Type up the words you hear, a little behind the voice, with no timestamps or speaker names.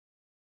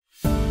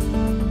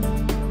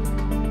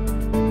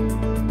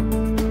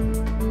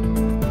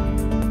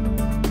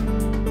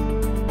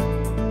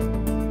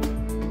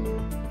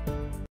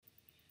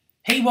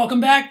Hey,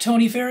 welcome back.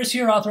 Tony Ferris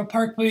here, author of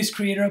Park Place,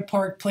 creator of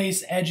Park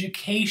Place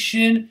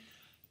Education.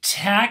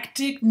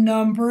 Tactic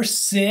number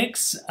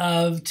 6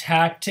 of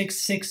Tactic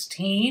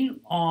 16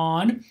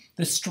 on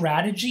the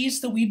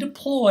strategies that we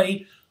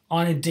deploy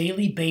on a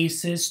daily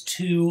basis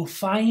to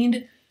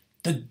find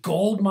the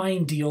gold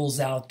mine deals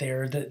out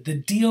there,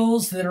 the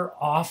deals that are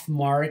off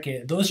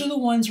market. Those are the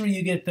ones where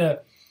you get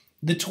the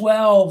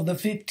 12, the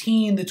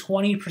 15, the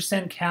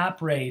 20% cap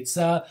rates.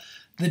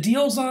 The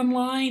deals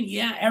online,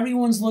 yeah,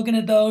 everyone's looking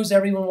at those.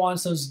 Everyone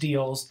wants those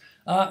deals.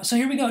 So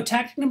here we go.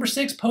 Tactic number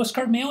 6,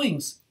 postcard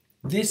mailings.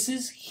 This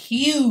is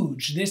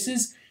huge. This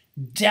is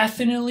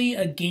definitely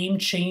a game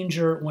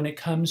changer when it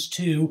comes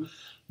to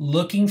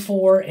looking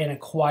for and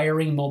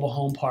acquiring mobile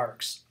home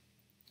parks.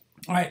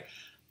 All right,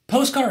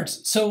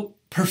 postcards. So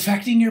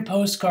perfecting your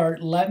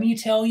postcard, let me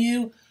tell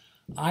you,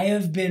 I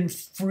have been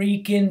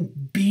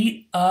freaking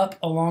beat up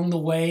along the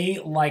way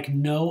like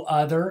no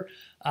other.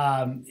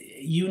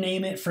 You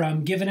name it,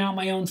 from giving out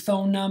my own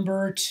phone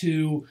number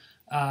to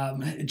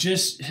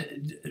just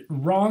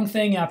wrong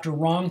thing after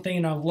wrong thing,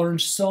 and I've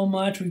learned so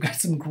much. We've got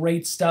some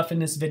great stuff in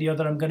this video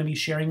that I'm going to be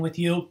sharing with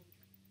you.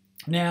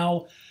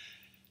 Now,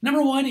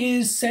 number 1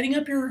 is setting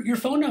up your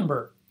phone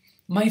number.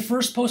 My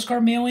first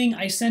postcard mailing,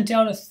 I sent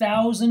out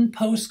 1,000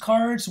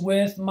 postcards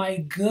with my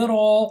good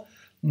old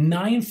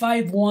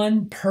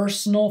 951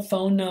 personal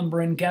phone number,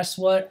 and guess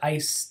what? I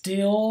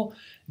still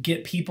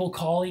get people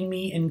calling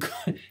me,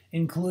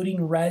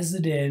 including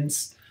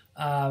residents,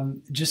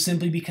 just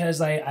simply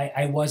because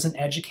I wasn't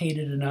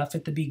educated enough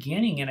at the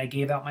beginning and I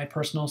gave out my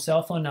personal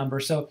cell phone number.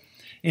 So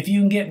if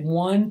you can get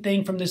one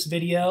thing from this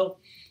video,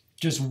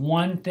 just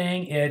one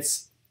thing,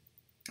 it's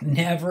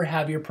never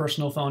have your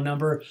personal phone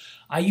number.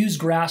 I use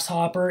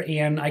Grasshopper,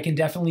 and I can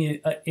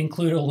definitely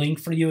include a link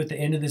for you at the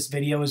end of this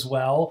video as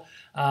well.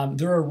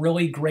 They're a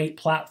really great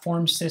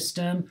platform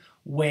system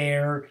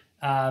where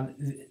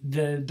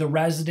the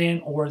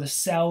resident or the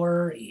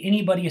seller,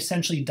 anybody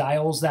essentially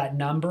dials that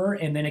number,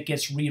 and then it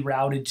gets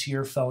rerouted to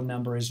your phone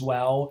number as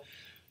well.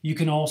 You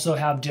can also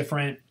have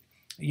different,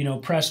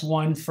 press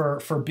 1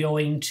 for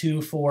billing,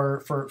 2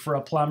 for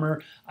a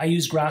plumber. I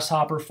use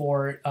Grasshopper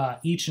for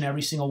each and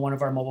every single one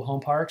of our mobile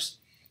home parks.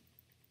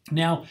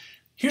 Now,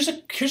 here's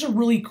a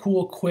really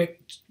cool,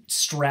 quick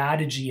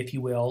strategy, if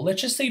you will.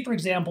 Let's just say, for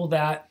example,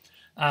 that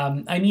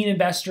I meet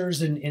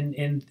investors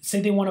and say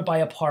they want to buy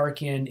a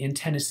park in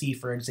Tennessee,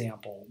 for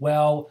example.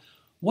 Well,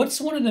 what's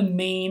one of the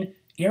main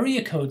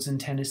area codes in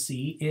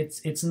Tennessee?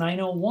 It's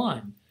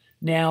 901.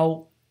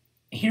 Now,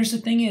 here's the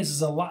thing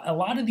is a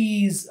lot of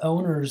these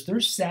owners, they're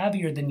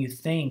savvier than you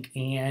think.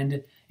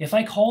 And if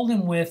I call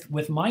them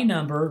with my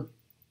number,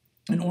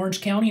 an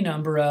Orange County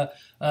number,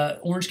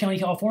 Orange County,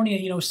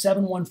 California,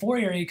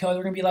 714 area code,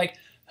 they're going to be like,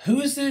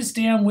 who's this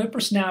damn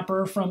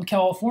whippersnapper from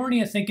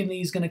California thinking that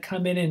he's going to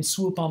come in and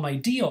swoop on my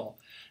deal,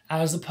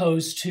 as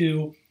opposed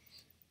to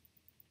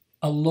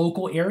a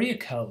local area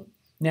code.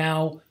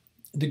 Now,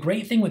 the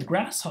great thing with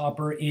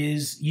Grasshopper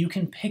is you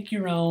can pick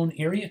your own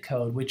area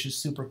code, which is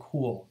super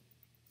cool.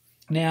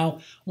 Now,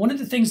 one of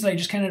the things that I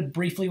just kind of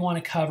briefly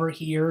want to cover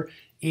here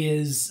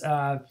is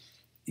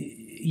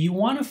you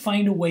want to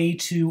find a way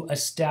to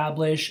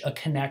establish a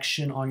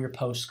connection on your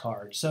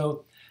postcard.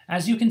 So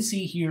as you can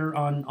see here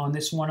on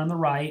this one on the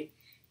right,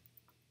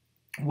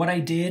 what I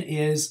did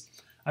is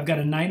I've got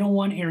a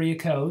 901 area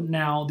code.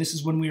 Now, this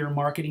is when we were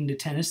marketing to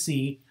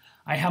Tennessee.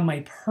 I have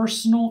my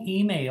personal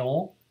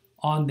email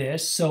on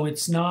this, so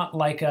it's not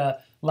like a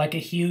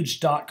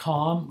huge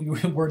 .com.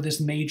 We're this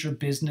major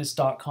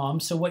business.com.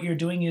 So what you're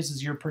doing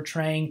is you're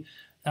portraying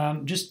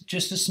just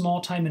a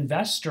small-time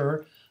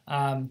investor.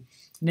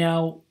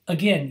 Now,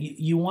 again,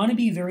 you want to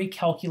be very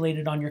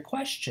calculated on your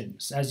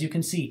questions. As you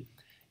can see,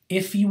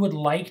 if you would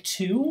like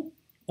to,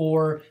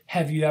 or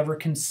have you ever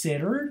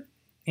considered,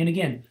 and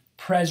again,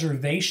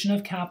 preservation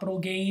of capital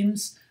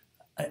gains,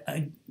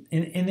 and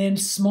then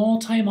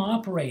small-time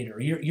operator.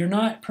 You're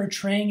not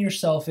portraying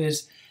yourself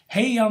as,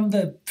 hey, I'm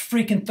the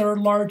freaking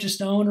 3rd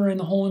largest owner in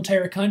the whole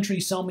entire country,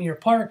 sell me your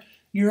park.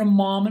 You're a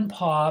mom and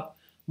pop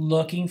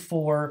looking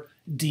for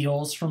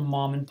deals from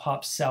mom and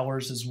pop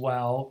sellers as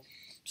well.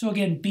 So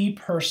again, be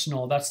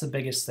personal. That's the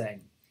biggest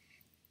thing.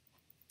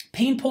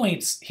 Pain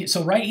points.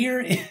 So right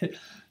here,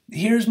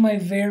 here's my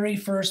very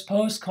first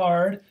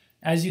postcard.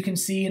 As you can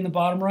see in the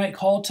bottom right,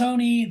 call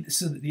Tony.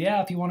 So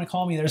yeah, if you want to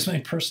call me, there's my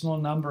personal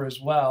number as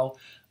well.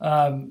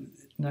 And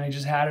I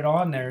just had it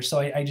on there, so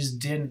I just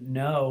didn't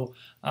know.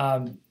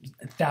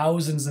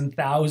 Thousands and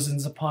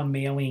thousands upon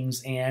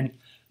mailings, and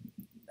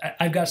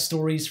I've got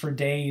stories for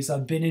days.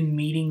 I've been in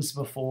meetings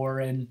before,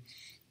 and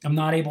I'm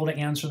not able to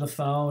answer the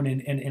phone,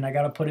 and I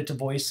got to put it to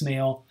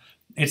voicemail.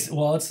 It's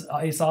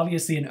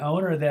obviously an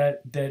owner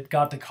that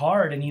got the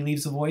card, and he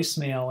leaves a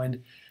voicemail,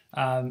 and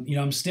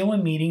I'm still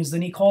in meetings.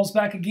 Then he calls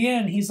back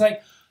again. He's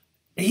like,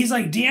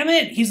 damn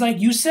it. He's like,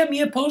 you sent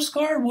me a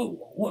postcard.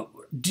 What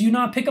do you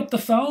not pick up the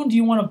phone? Do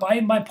you want to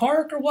buy my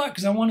park or what?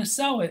 Because I want to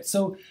sell it.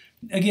 So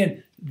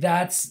again,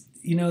 that's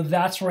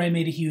where I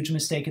made a huge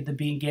mistake at the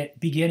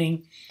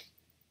beginning.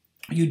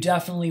 you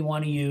definitely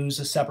want to use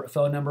a separate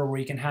phone number where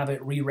you can have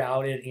it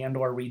rerouted and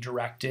or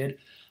redirected.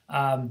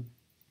 Um,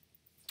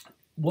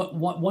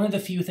 one of the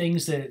few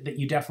things that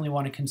you definitely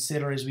want to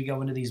consider as we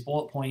go into these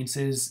bullet points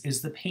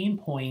is the pain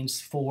points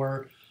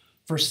for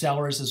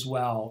sellers as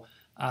well.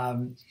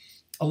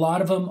 A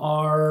lot of them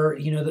are,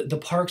 the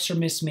parks are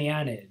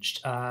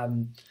mismanaged.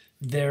 The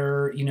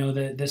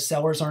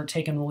sellers aren't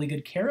taking really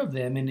good care of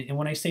them. And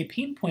when I say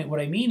pain point,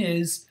 what I mean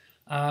is,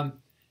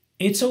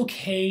 it's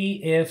okay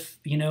if,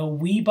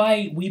 we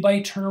buy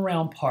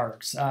turnaround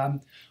parks.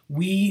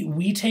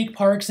 We take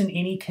parks in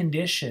any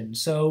condition.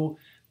 So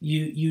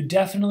you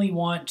definitely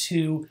want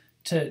to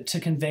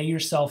convey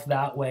yourself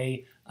that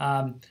way.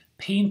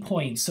 Pain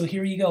points. So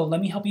here you go.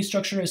 Let me help you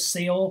structure a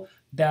sale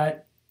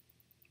that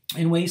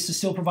in ways to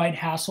still provide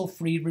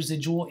hassle-free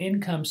residual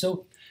income.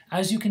 So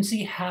as you can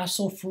see,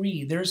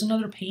 hassle-free. There's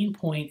another pain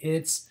point.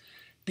 It's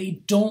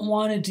they don't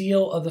want to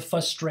deal of the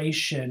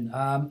frustration.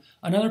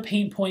 Another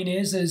pain point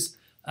is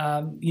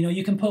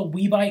you can put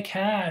we buy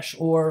cash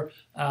or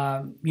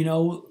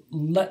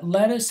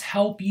let us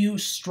help you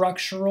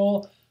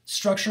structure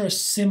a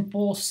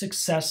simple,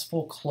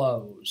 successful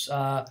close.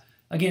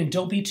 Again,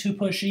 don't be too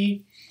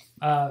pushy.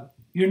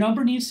 Your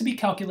number needs to be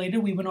calculated.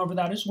 We went over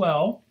that as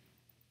well.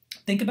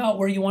 Think about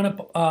where you want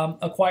to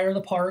acquire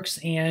the parks,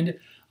 and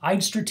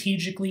I'd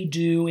strategically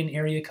do an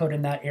area code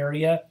in that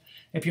area.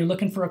 If you're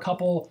looking for a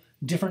couple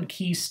different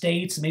key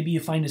states, maybe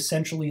you find a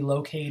centrally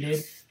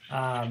located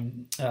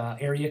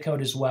area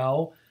code as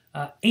well.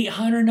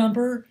 800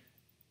 number,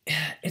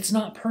 it's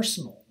not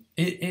personal.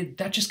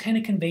 That just kind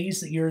of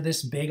conveys that you're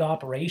this big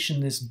operation,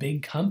 this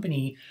big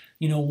company.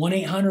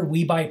 1-800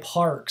 we buy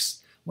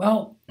parks.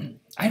 Well,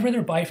 I'd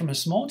rather buy from a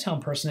small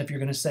town person if you're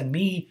going to send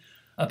me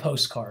a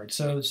postcard.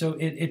 So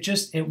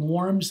it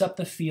warms up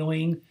the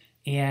feeling,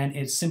 and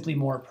it's simply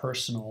more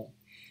personal.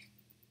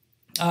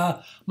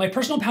 My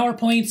personal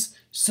PowerPoints.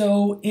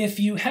 So if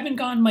you haven't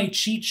gotten my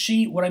cheat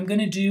sheet, what I'm going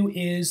to do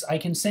is I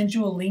can send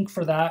you a link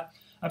for that.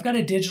 I've got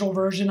a digital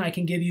version I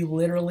can give you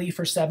literally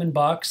for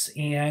 $7,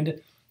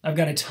 and I've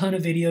got a ton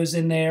of videos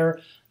in there,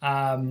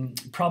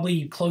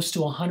 probably close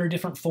to 100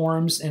 different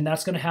forms, and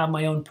that's going to have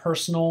my own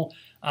personal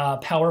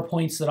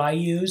PowerPoints that I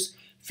use.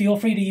 Feel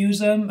free to use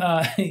them.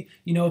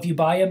 If you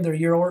buy them, they're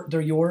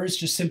yours.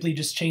 Just simply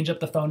change up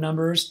the phone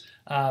numbers,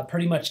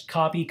 pretty much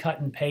copy, cut,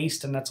 and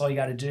paste, and that's all you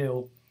got to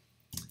do.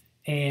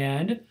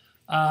 And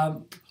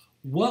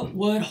what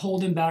would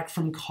hold them back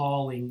from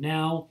calling?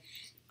 Now,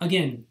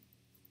 again,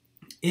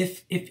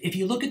 if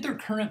you look at their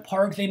current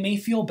park, they may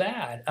feel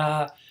bad.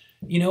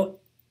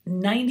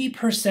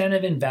 90%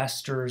 of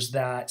investors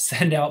that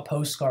send out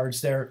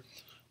postcards there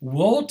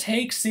will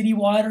take city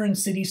water and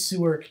city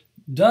sewer.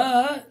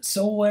 Duh,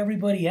 so will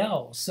everybody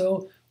else.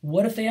 So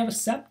what if they have a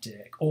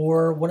septic?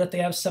 Or what if they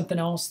have something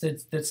else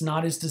that's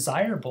not as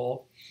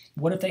desirable?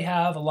 What if they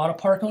have a lot of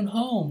park-owned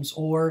homes?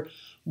 Or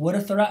what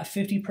if they're at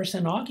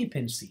 50%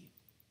 occupancy?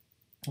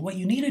 What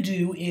you need to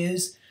do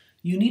is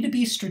you need to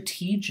be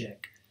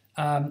strategic.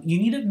 You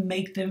need to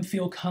make them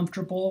feel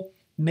comfortable,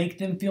 make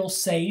them feel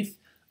safe.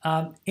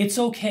 It's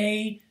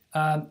okay.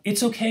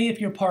 It's okay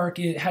if your park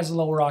has a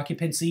lower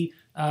occupancy.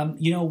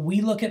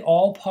 We look at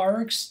all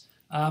parks.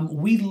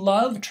 We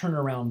love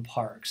turnaround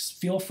parks.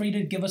 Feel free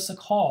to give us a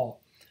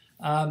call.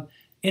 And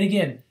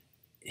again,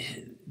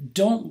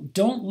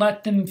 don't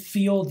let them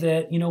feel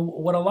that,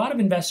 what a lot of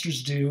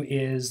investors do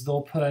is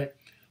they'll put,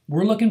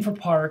 we're looking for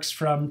parks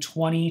from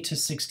 20 to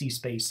 60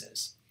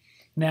 spaces.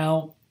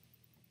 Now,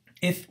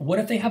 what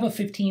if they have a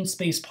 15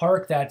 space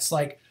park that's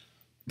like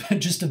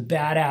just a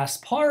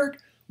badass park?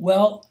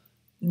 Well,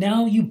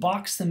 now you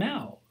box them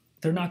out.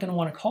 They're not going to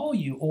want to call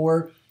you.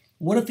 Or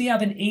what if they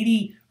have an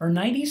 80 or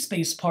 90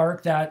 space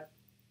park that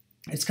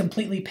it's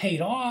completely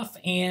paid off,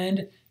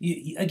 and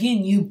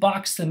you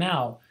box them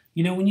out.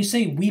 When you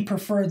say we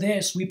prefer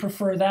this, we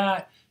prefer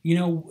that,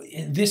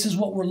 this is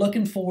what we're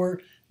looking for,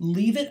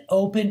 leave it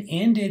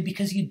open-ended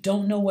because you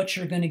don't know what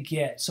you're going to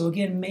get. So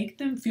again, make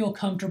them feel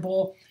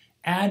comfortable,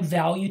 add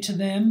value to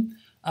them.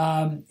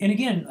 And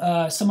again,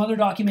 some other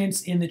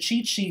documents in the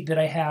cheat sheet that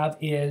I have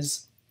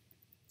is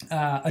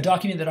a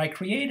document that I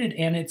created,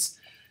 and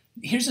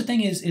here's the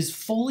thing is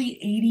fully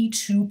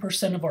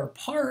 82% of our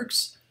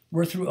parks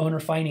were through owner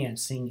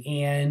financing.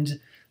 And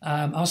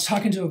I was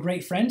talking to a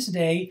great friend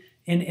today,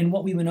 and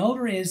what we went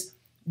over is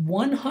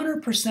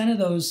 100% of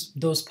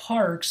those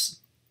parks,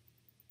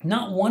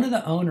 not one of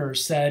the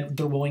owners said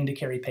they're willing to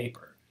carry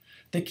paper.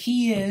 The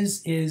key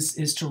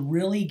is to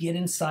really get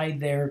inside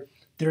their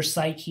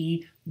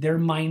psyche, their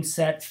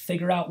mindset,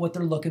 figure out what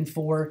they're looking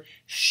for,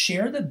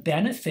 share the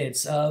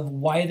benefits of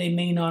why they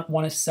may not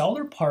want to sell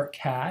their park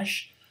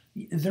cash.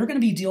 They're going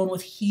to be dealing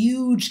with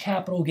huge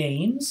capital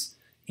gains,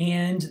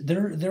 and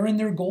they're in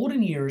their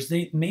golden years.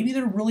 Maybe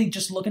they're really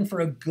just looking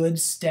for a good,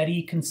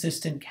 steady,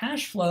 consistent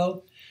cash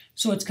flow.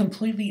 So it's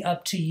completely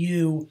up to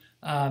you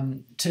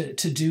to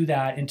do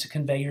that and to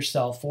convey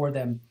yourself for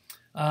them.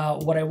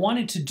 What I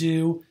wanted to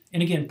do,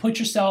 and again, put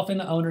yourself in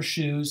the owner's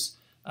shoes.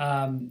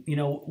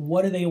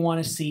 What do they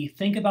want to see?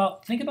 Think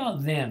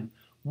about them.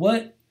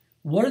 What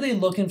are they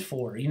looking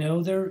for?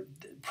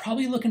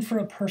 probably looking for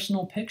a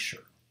personal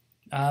picture.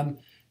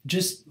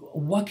 Just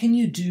what can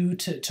you do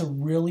to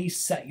really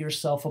set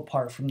yourself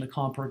apart from the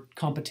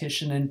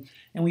competition?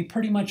 And we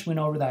pretty much went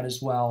over that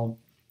as well.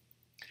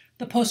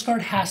 The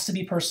postcard has to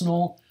be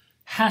personal,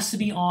 has to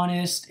be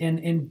honest,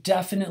 and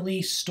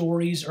definitely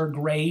stories are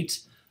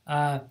great.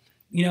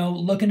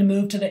 Looking to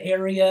move to the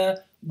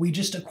area. We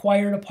just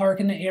acquired a park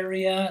in the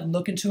area,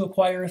 looking to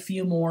acquire a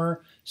few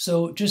more.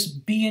 So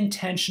just be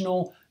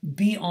intentional,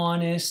 be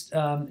honest,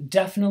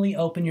 definitely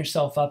open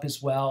yourself up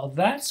as well.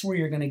 That's where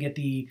you're going to get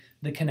the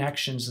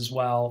connections as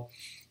well.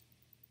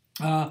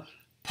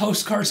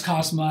 Postcards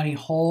cost money.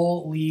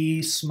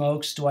 Holy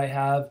smokes, do I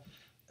have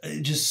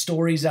just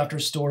stories after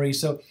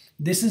stories. So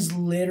this is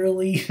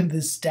literally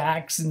the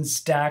stacks and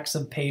stacks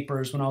of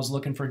papers when I was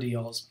looking for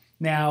deals.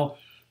 Now,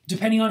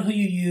 depending on who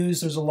you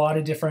use, there's a lot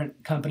of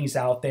different companies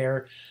out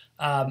there.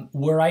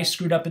 Where I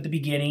screwed up at the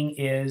beginning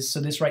is, so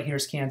this right here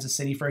is Kansas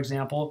City, for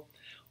example.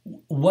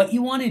 What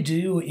you want to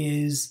do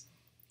is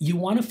you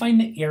want to find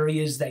the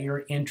areas that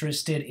you're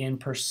interested in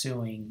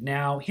pursuing.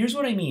 Now, here's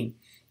what I mean.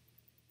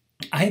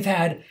 I've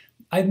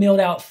mailed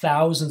out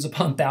thousands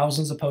upon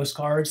thousands of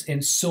postcards,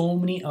 and so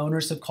many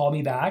owners have called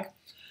me back.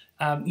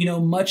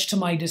 Much to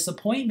my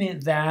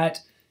disappointment that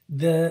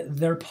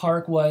their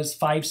park was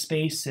 5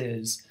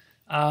 spaces.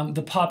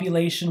 The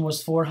population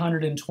was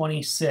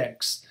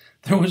 426.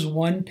 There was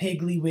one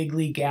Piggly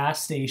Wiggly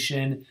gas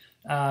station,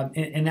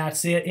 and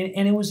that's it.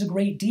 And it was a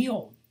great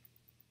deal.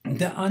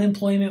 The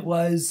unemployment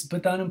was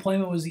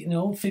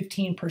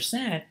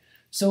 15%.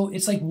 So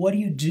it's like, what do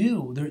you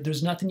do?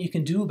 There's nothing you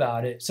can do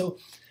about it. So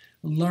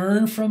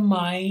learn from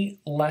my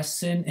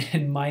lesson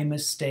and my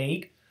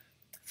mistake.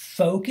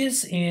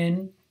 Focus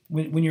in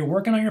when you're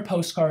working on your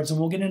postcards, and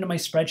we'll get into my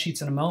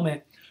spreadsheets in a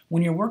moment.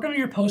 When you're working on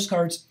your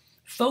postcards,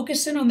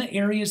 focus in on the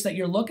areas that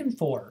you're looking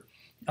for.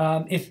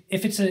 If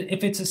it's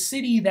a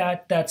city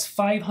that's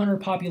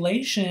 500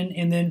 population,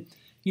 and then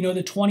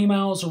the 20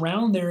 miles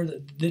around there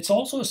that's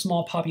also a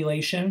small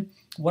population,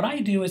 what I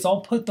do is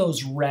I'll put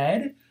those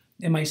red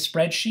in my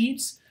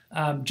spreadsheets,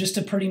 just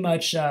to pretty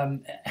much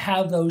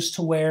have those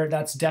to where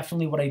that's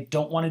definitely what I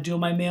don't want to do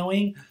in my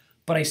mailing,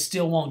 but I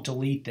still won't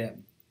delete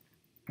them.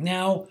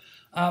 Now,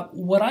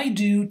 what I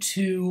do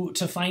to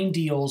find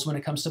deals when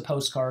it comes to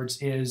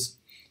postcards is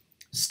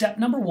step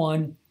number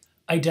 1,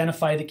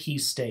 identify the key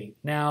state.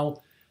 Now,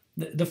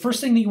 the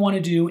first thing that you want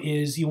to do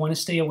is you want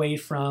to stay away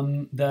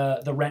from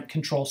the rent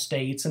control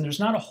states, and there's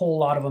not a whole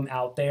lot of them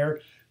out there.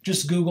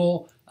 Just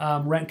Google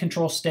rent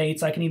control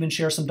states. I can even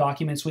share some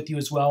documents with you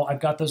as well.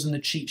 I've got those in the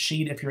cheat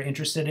sheet if you're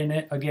interested in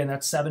it. Again,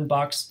 that's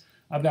 $7.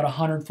 I've got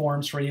 100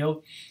 forms for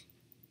you.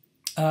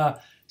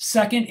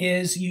 Second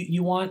is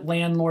you want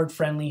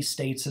landlord-friendly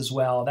states as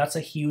well. That's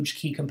a huge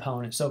key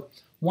component. So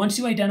once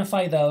you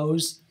identify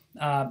those,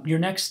 your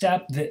next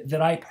step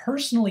that I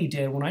personally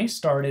did when I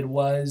started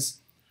was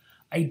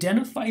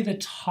identify the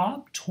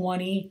top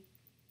 20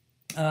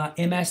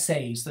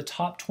 MSAs, the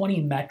top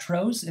 20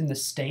 metros in the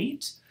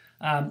state.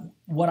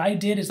 What I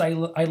did is I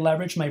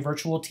leveraged my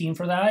virtual team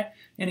for that.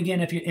 And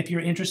again, if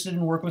you're interested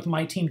in working with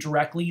my team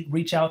directly,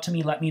 reach out to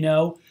me, let me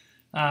know.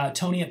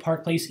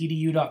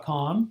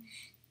 Tony@parkplaceedu.com.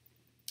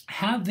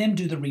 Have them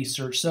do the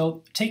research.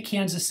 So take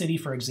Kansas City,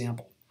 for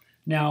example.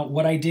 Now,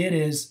 what I did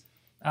is,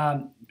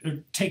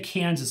 take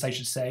Kansas, I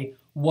should say.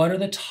 What are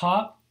the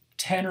top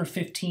 10 or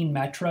 15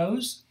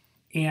 metros,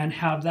 and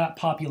have that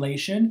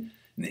population?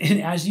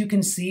 And as you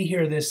can see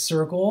here, this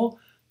circle,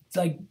 it's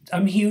like,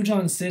 I'm huge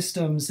on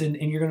systems, and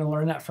you're going to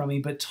learn that from me,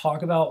 but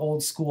talk about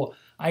old school.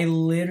 I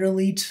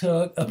literally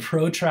took a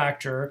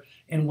protractor,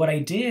 and what I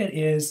did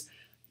is,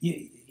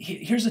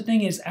 here's the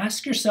thing is,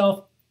 ask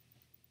yourself,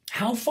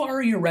 how far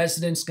are your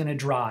residents going to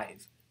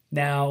drive?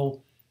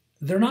 Now,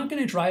 they're not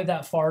going to drive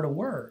that far to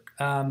work.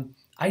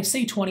 I'd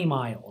say 20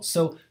 miles.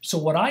 So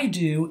what I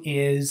do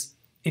is,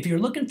 if you're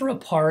looking for a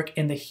park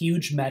in the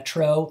huge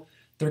metro,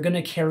 they're going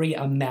to carry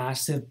a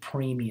massive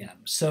premium.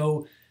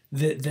 So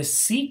the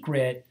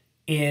secret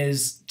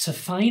is to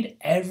find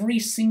every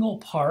single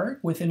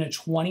park within a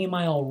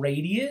 20-mile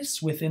radius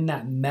within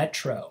that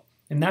metro.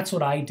 And that's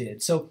what I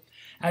did. So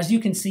as you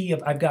can see,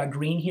 I've got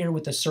green here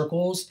with the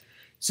circles.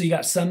 So you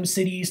got some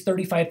cities,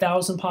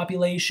 35,000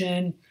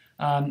 population,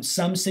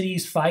 some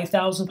cities,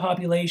 5,000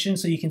 population.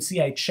 So you can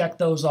see I checked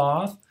those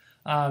off.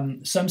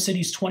 Some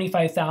cities,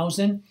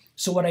 25,000.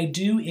 So what I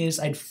do is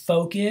I'd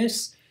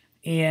focus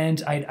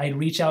and I'd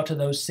reach out to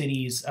those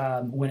cities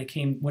when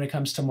it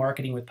comes to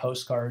marketing with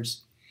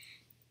postcards.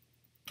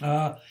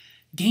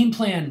 Game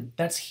plan,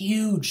 that's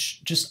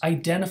huge. Just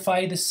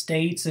identify the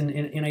states,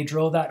 and I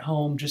drove that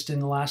home just in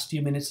the last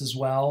few minutes as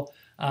well,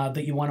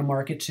 that you want to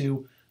market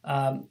to.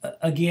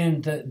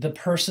 Again, the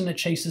person that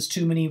chases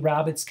too many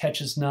rabbits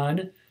catches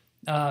none.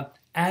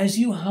 As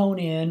you hone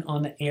in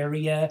on the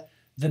area,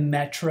 the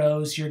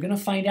metros, you're going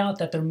to find out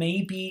that there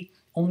may be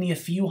only a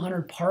few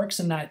hundred parks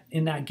in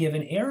that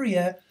given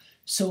area.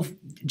 So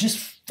just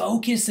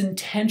focus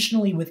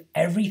intentionally with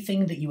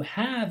everything that you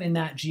have in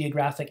that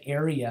geographic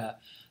area.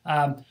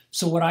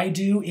 So what I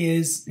do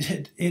is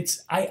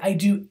I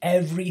do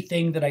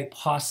everything that I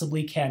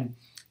possibly can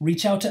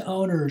Reach out to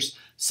owners,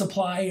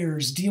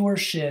 suppliers,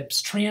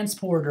 dealerships,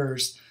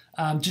 transporters,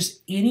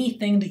 just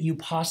anything that you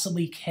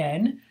possibly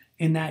can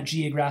in that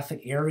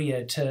geographic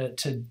area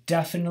to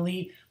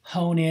definitely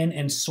hone in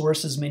and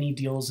source as many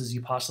deals as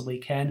you possibly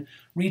can.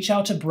 Reach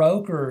out to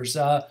brokers,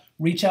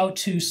 reach out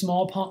to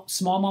small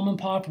mom and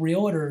pop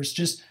realtors.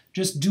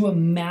 Just do a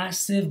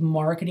massive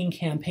marketing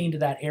campaign to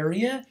that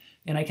area,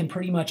 and I can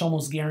pretty much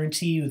almost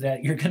guarantee you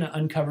that you're going to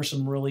uncover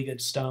some really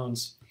good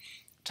stones.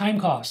 Time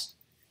cost.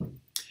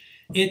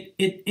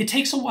 It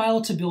takes a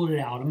while to build it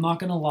out. I'm not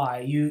going to lie.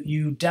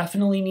 You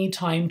definitely need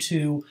time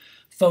to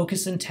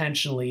focus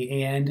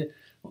intentionally. And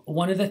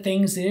one of the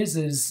things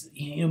is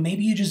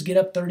maybe you just get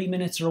up 30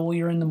 minutes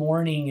earlier in the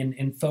morning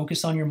and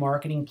focus on your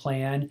marketing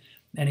plan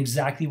and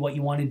exactly what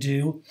you want to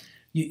do.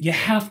 You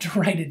have to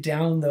write it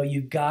down though.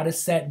 You got to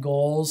set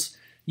goals.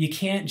 You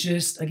can't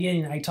just,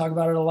 again, I talk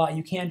about it a lot.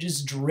 You can't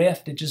just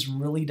drift. It just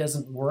really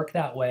doesn't work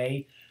that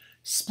way.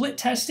 Split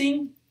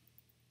testing.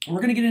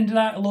 We're going to get into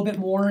that a little bit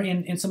more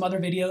in some other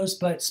videos,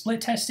 but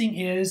split testing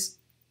is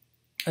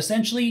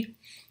essentially,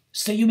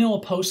 say you mail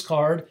a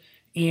postcard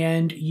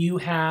and you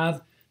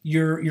have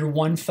your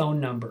one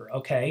phone number,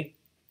 okay,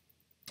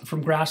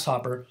 from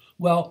Grasshopper.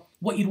 Well,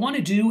 what you'd want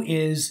to do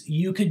is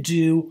you could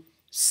do,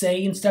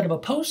 say instead of a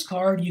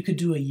postcard, you could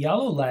do a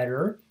yellow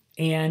letter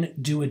and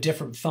do a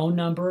different phone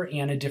number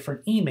and a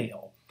different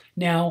email.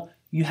 Now,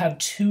 you have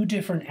two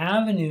different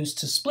avenues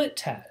to split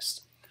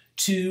test.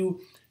 To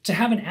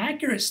have an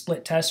accurate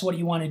split test, what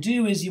you want to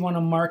do is you want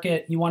to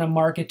market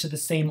to the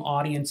same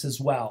audience as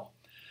well.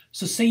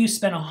 So say you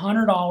spent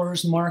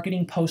 $100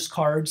 marketing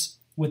postcards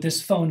with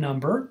this phone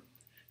number.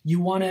 You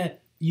want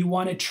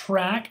to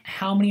track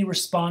how many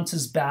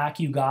responses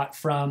back you got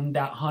from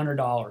that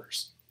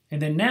 $100.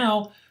 And then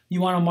now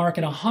you want to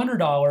market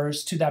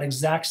 $100 to that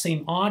exact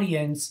same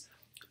audience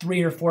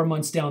 3 or 4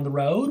 months down the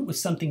road with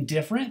something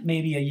different,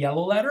 maybe a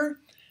yellow letter,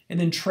 and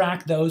then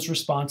track those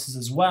responses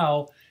as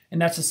well.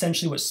 And that's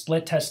essentially what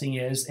split testing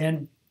is.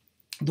 And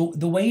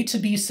the way to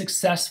be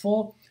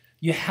successful,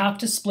 you have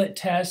to split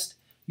test,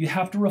 you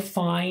have to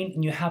refine,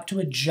 and you have to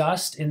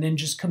adjust, and then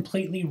just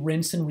completely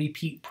rinse and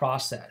repeat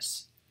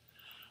process.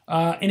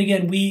 And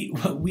again,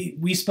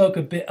 we spoke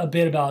a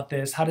bit about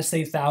this, how to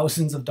save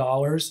thousands of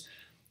dollars.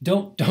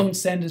 Don't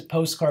send a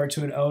postcard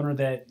to an owner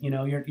that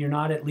you're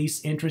not at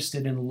least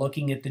interested in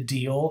looking at the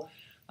deal,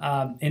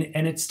 and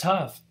it's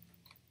tough.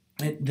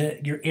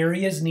 Your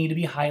areas need to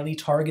be highly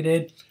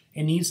targeted.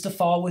 It needs to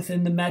fall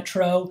within the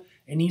metro.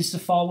 It needs to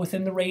fall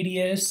within the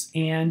radius,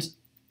 and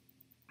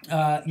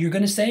you're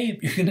going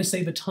to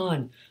save a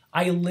ton.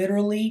 I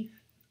literally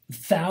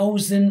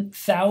 $1,000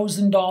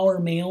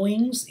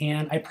 mailings,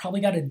 and I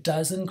probably got a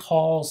dozen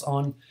calls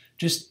on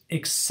just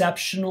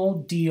exceptional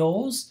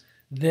deals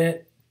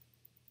that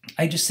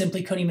I just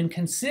simply couldn't even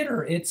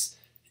consider. It's,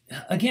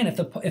 again, if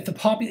the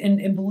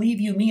and believe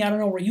you me, I don't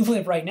know where you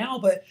live right now,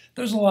 but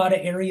there's a lot of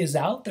areas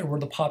out there where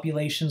the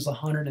population's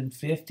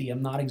 150.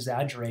 I'm not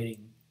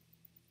exaggerating.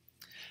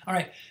 All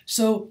right,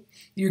 so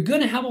you're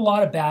going to have a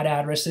lot of bad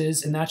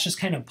addresses, and that's just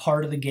kind of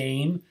part of the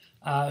game.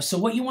 So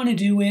what you want to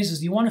do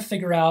is you want to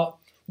figure out,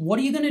 what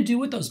are you going to do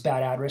with those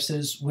bad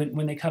addresses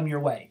when they come your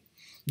way?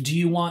 Do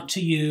you want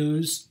to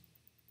use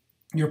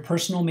your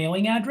personal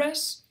mailing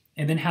address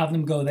and then have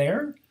them go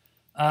there?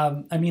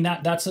 I mean,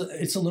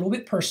 it's a little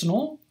bit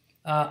personal.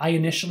 I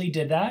initially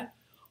did that.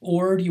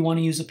 Or do you want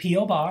to use a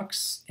P.O.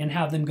 box and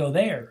have them go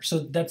there? So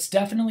that's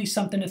definitely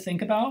something to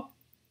think about.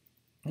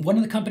 One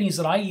of the companies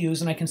that I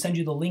use, and I can send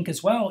you the link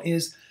as well,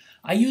 is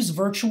I use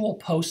Virtual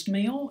Post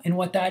Mail. And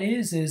what that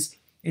is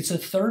it's a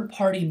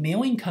third-party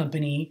mailing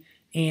company.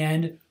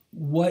 And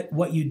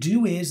what you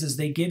do is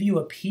they give you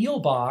a P.O.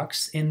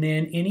 box, and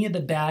then any of the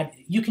bad,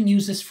 you can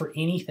use this for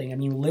anything. I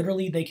mean,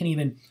 literally, they can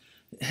even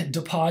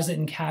deposit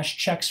and cash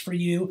checks for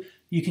you.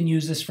 You can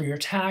use this for your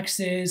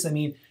taxes. I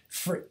mean,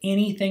 for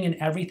anything and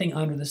everything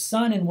under the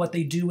sun. And what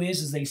they do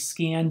is they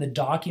scan the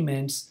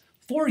documents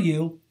for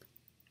you.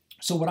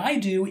 So what I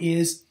do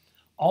is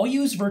I'll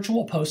use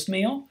Virtual Post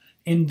Mail,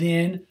 and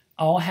then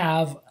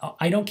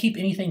I don't keep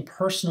anything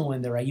personal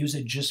in there. I use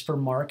it just for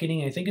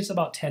marketing. I think it's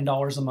about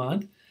 $10 a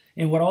month.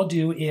 And what I'll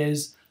do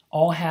is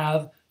I'll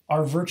have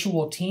our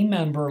virtual team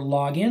member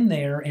log in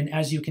there. And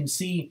as you can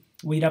see,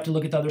 we'd have to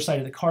look at the other side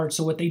of the card.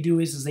 So what they do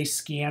is they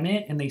scan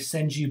it and they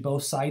send you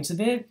both sides of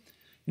it.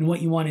 And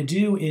what you want to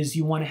do is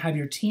you want to have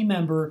your team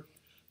member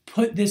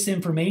put this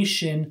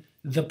information,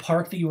 the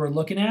park that you are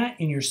looking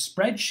at, in your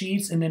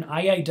spreadsheets, and then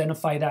I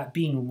identify that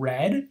being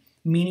red,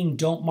 meaning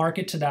don't mark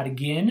it to that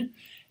again.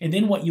 And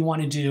then what you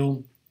want to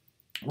do,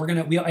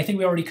 I think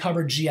we already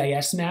covered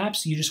GIS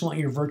maps. You just want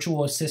your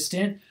virtual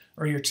assistant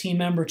or your team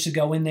member to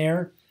go in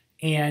there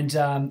and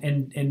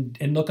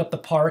look up the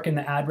park and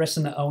the address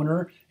and the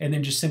owner, and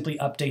then just simply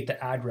update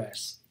the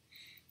address.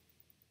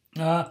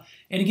 And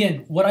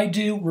again, what I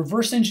do,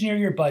 reverse engineer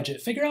your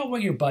budget. Figure out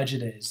what your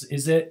budget is.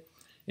 Is it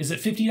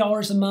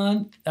 $50 a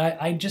month?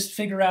 I just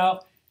figure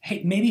out,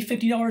 hey, maybe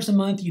 $50 a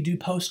month you do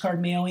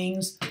postcard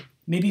mailings.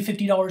 Maybe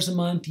 $50 a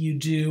month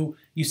you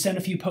send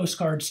a few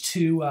postcards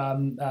to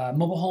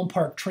mobile home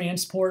park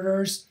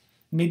transporters.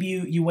 maybe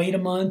you wait a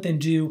month and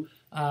do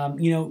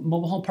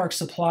mobile home park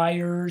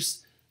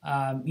suppliers.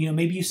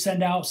 Maybe you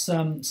send out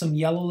some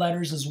yellow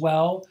letters as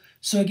well.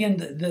 So again,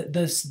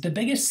 the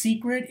biggest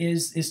secret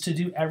is to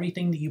do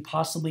everything that you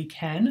possibly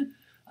can.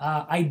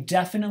 I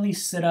definitely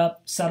set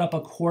up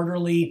a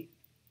quarterly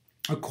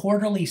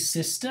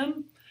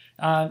system.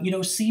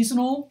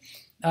 Seasonal.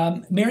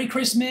 Merry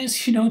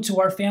Christmas, to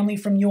our family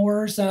from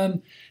yours.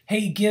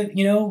 Hey, give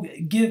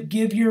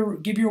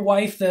your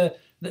wife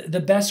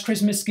the best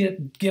Christmas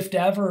gift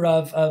ever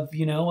of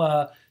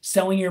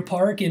selling your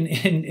park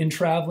and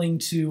traveling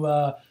to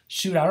I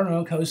don't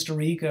know, Costa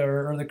Rica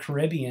or the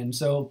Caribbean.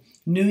 So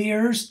New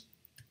Year's,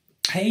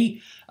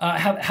 hey,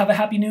 have a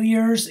happy New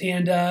Year's,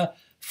 and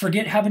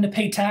forget having to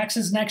pay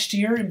taxes next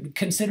year and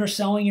consider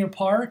selling your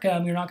park.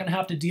 You're not going to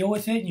have to deal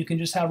with it, and you can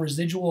just have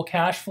residual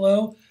cash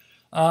flow.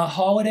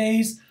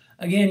 Holidays,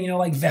 again,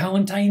 like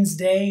Valentine's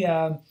Day,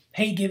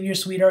 hey, give your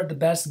sweetheart the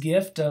best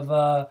gift of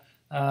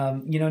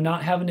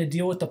not having to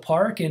deal with the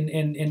park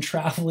and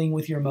traveling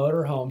with your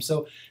motorhome.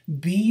 So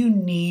be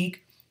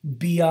unique,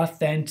 be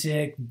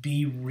authentic,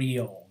 be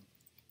real.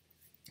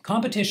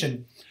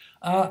 Competition.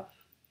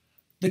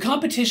 The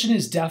competition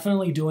is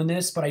definitely doing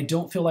this, but I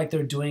don't feel like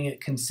they're doing it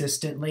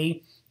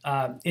consistently.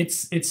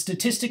 It's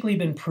statistically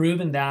been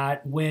proven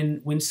that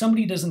when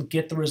somebody doesn't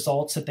get the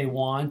results that they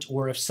want,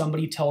 or if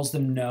somebody tells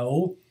them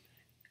no,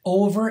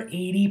 over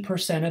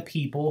 80% of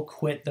people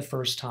quit the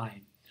first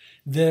time.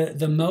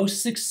 The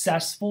most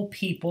successful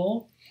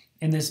people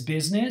in this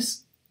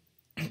business,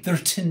 they're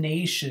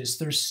tenacious,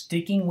 they're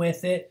sticking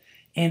with it,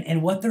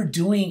 and what they're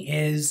doing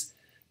is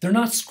they're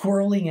not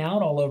squirreling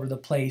out all over the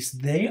place.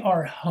 They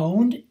are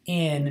honed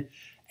in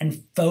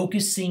and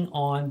focusing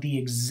on the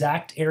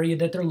exact area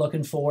that they're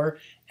looking for,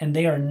 and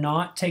they are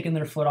not taking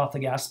their foot off the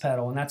gas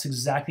pedal, and that's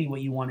exactly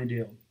what you want to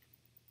do.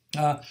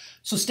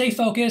 So stay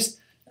focused,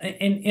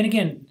 and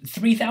again,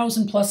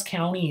 3,000 plus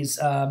counties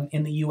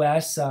in the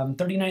U.S.,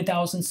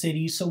 39,000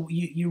 cities, so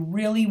you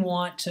really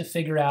want to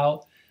figure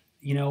out,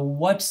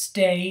 what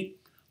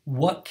state,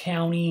 what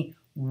county,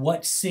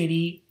 what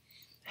city,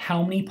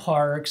 how many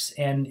parks,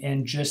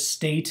 and just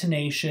stay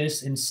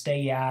tenacious and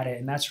stay at it,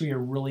 and that's where you're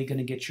really going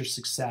to get your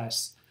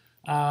success.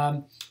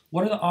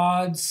 What are the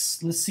odds?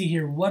 Let's see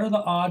here. What are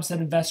the odds that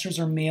investors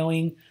are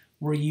mailing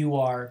where you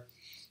are?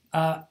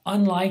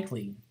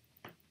 Unlikely.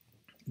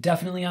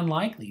 Definitely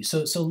unlikely.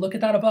 So look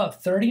at that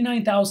above.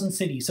 39,000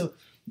 cities. So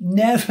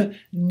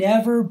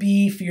never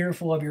be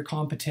fearful of your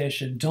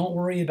competition. Don't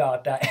worry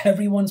about that.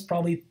 Everyone's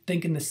probably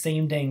thinking the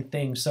same dang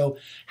thing. So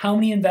how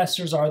many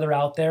investors are there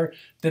out there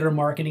that are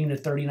marketing to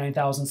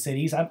 39,000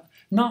 cities?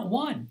 Not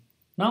one.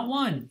 Not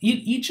one.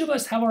 Each of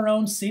us have our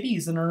own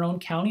cities and our own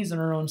counties and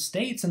our own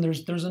states, and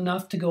there's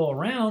enough to go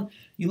around.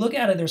 You look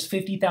at it, there's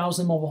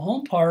 50,000 mobile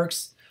home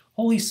parks.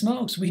 Holy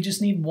smokes, we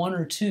just need one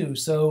or two.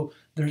 So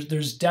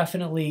there's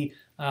definitely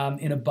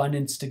an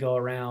abundance to go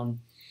around.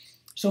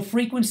 So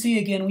frequency,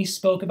 again, we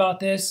spoke about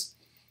this.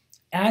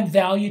 Add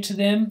value to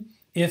them.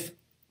 If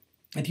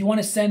you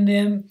want to send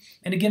them,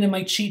 and again, in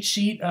my cheat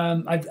sheet,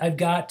 I've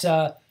got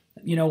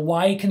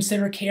why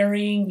consider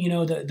carrying,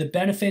 the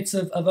benefits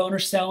of owner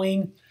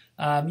selling.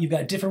 You've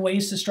got different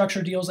ways to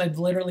structure deals. I've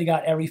literally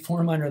got every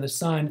form under the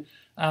sun.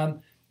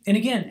 And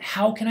again,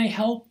 how can I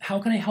help? How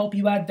can I help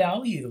you add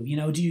value?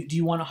 Do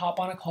you want to hop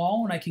on a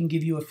call and I can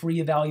give you a free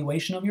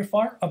evaluation of your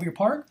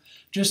park?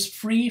 Just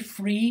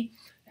free,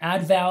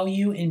 add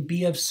value and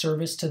be of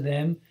service to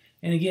them.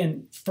 And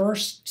again,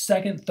 first,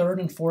 second, third,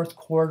 and fourth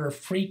quarter,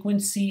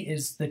 frequency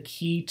is the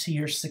key to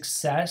your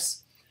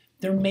success.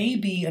 There may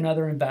be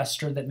another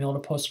investor that mailed a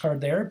postcard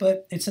there,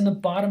 but it's in the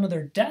bottom of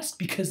their desk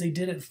because they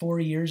did it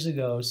 4 years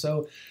ago.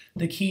 So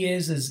the key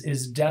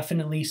is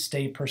definitely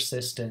stay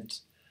persistent.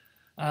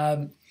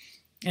 And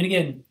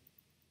again,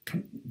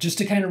 just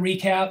to kind of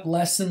recap,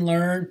 lesson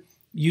learned,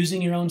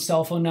 using your own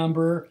cell phone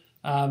number.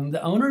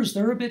 The owners,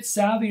 they're a bit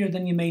savvier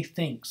than you may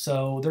think.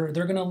 So they're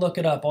going to look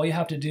it up. All you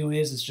have to do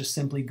is just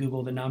simply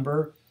Google the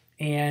number.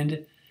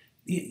 And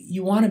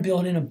you want to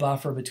build in a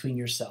buffer between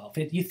yourself.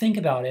 If you think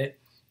about it,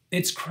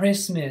 it's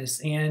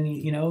Christmas, and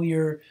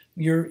you're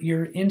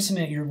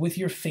intimate, you're with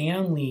your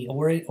family,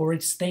 or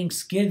it's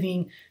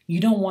Thanksgiving.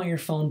 You don't want your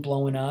phone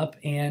blowing up,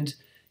 and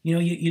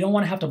you don't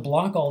want to have to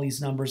block all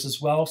these numbers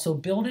as well. So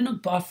build in a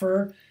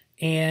buffer,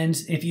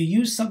 and if you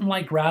use something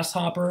like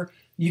Grasshopper,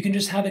 you can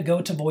just have it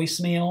go to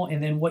voicemail,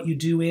 and then what you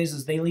do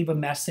is they leave a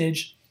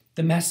message.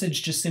 The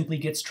message just simply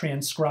gets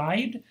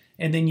transcribed,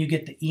 and then you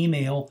get the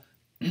email.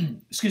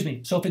 Excuse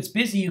me. So if it's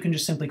busy, you can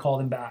just simply call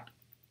them back.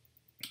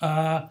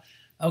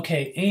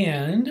 Okay,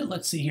 and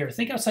let's see here.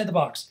 Think outside the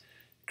box.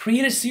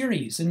 Create a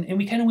series, and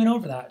we kind of went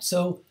over that.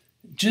 So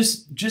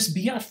just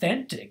be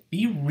authentic,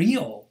 be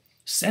real.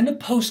 Send a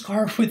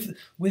postcard with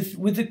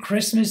a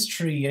Christmas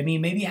tree. I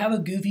mean, maybe have a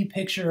goofy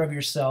picture of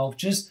yourself.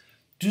 Just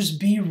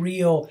be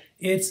real.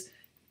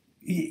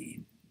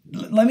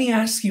 Let me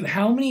ask you,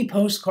 how many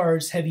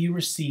postcards have you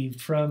received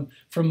from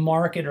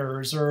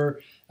marketers or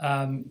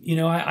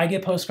I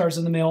get postcards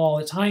in the mail all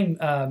the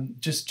time,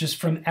 just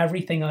from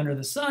everything under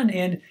the sun.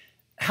 And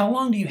how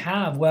long do you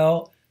have?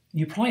 Well,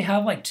 you probably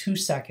have like 2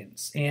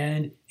 seconds.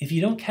 And if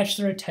you don't catch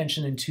their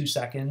attention in 2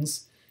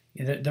 seconds,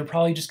 they're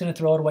probably just going to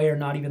throw it away or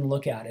not even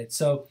look at it.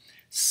 So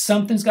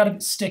something's got to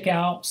stick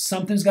out.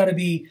 Something's got to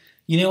be,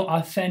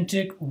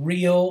 authentic,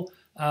 real.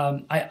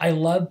 I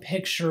love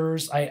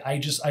pictures.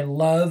 I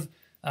love,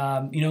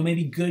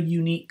 maybe good,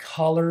 unique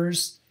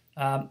colors.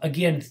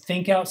 Again,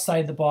 think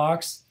outside the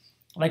box.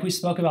 Like we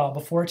spoke about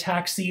before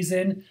tax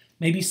season,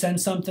 maybe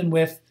send something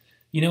with,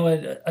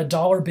 a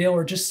dollar bill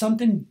or just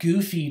something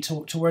goofy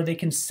to where they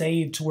can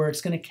save, to where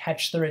it's going to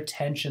catch their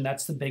attention.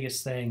 That's the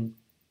biggest thing.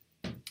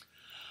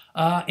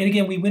 And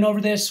again, we went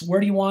over this.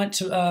 Where do you want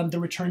the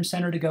return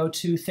center to go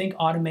to? Think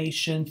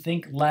automation,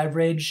 think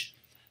leverage.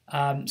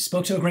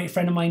 Spoke to a great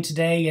friend of mine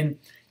today, and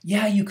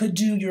yeah, you could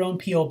do your own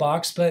P.O.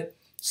 box, but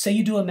say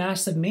you do a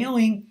massive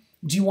mailing.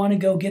 Do you want to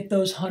go get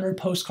those 100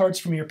 postcards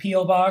from your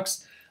P.O.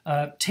 box,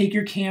 take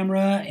your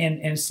camera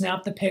and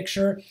snap the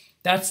picture?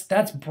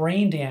 That's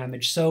brain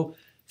damage. So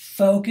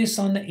focus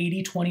on the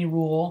 80-20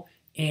 rule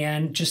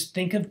and just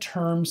think of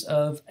terms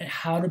of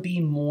how to be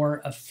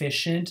more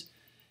efficient.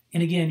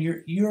 And again,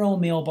 your own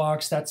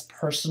mailbox, that's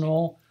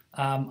personal.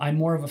 I'm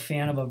more of a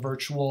fan of a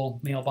virtual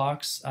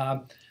mailbox.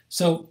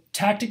 So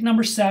tactic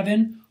number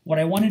 7, what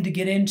I wanted to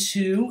get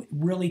into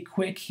really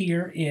quick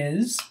here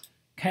is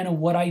kind of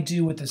what I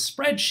do with the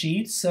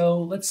spreadsheet.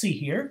 So let's see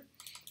here.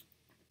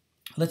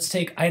 Let's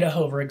take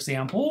Idaho, for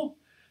example.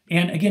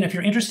 And again, if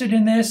you're interested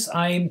in this,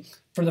 I'm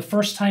for the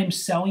first time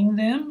selling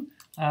them.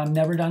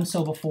 Never done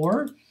so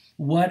before.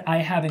 What I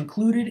have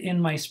included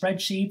in my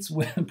spreadsheets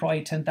with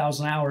probably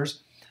 10,000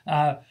 hours,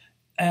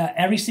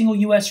 every single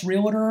U.S.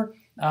 realtor,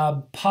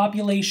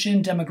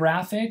 population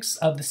demographics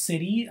of the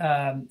city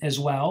as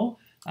well,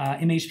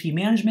 MHP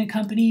management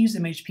companies,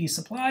 MHP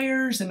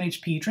suppliers,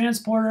 MHP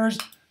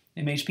transporters,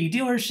 MHP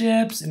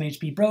dealerships,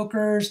 MHP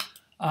brokers,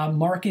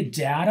 market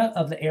data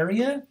of the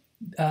area.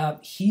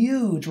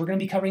 Huge. We're going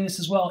to be covering this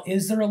as well.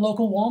 Is there a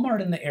local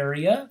Walmart in the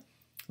area?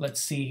 Let's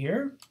see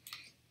here.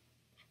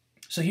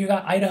 So here you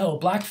got Idaho,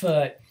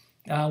 Blackfoot.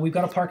 We've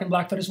got a park in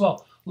Blackfoot as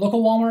well.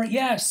 Local Walmart,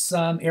 yes.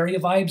 Area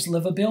vibes,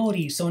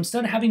 livability. So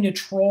instead of having to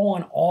troll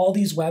on all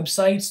these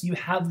websites, you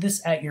have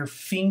this at your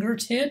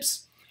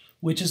fingertips,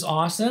 which is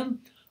awesome.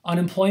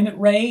 Unemployment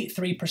rate,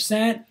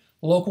 3%.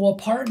 Local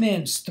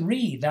apartments,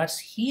 3. That's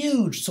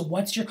huge. So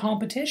what's your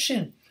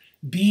competition?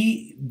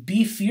 Be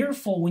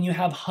fearful when you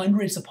have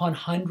hundreds upon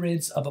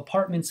hundreds of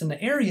apartments in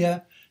the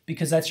area,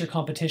 because that's your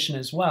competition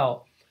as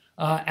well.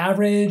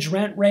 Average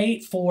rent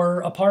rate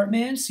for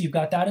apartments, you've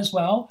got that as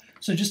well.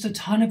 So just a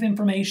ton of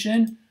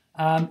information.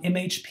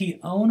 MHP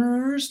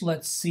owners,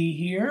 let's see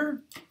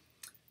here.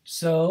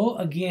 So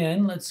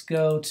again, let's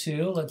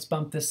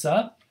bump this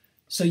up.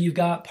 So you've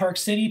got Park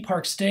City,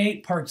 Park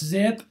State, Park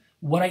Zip.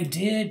 What I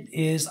did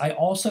is I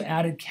also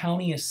added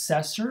county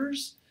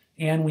assessors.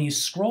 And when you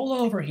scroll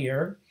over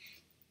here,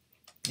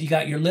 you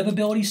got your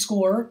livability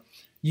score,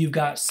 you've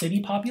got city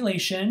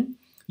population,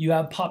 you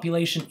have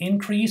population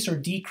increase or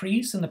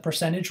decrease in the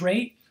percentage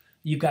rate,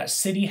 you've got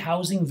city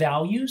housing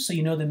value, so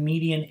you know the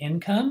median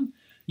income,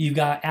 you've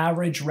got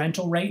average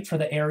rental rate for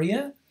the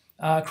area,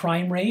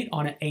 crime rate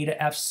on an A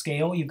to F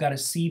scale, you've got a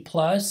C+,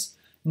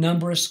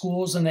 number of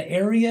schools in the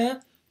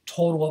area,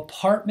 total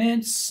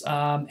apartments,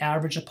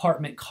 average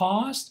apartment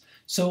cost.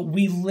 So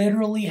we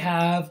literally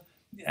have,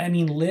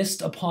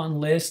 list upon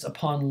list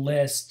upon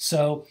list.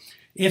 So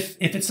if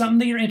it's something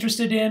that you're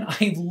interested in,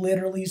 I've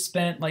literally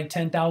spent like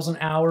 10,000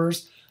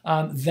 hours.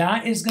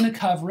 That is going to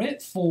cover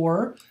it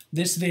for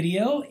this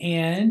video.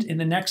 And in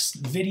the next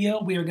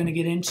video, we are going to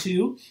get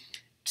into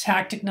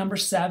tactic number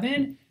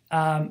 7.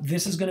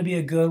 This is going to be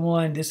a good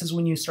one. This is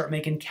when you start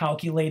making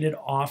calculated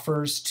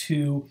offers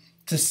to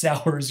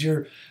sellers.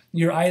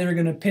 You're either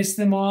going to piss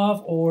them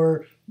off,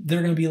 or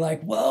they're going to be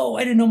like, whoa,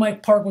 I didn't know my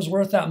park was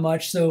worth that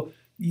much. So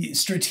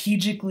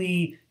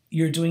strategically,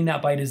 you're doing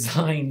that by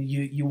design.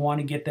 You want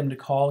to get them to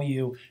call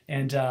you,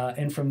 and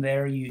from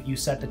there you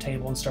set the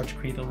table and start to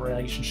create the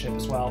relationship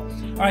as well.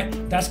 All right,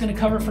 that's going to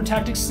cover it for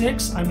tactic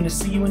 6. I'm going to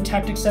see you in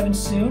tactic 7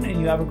 soon,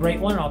 and you have a great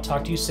one. I'll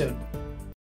talk to you soon.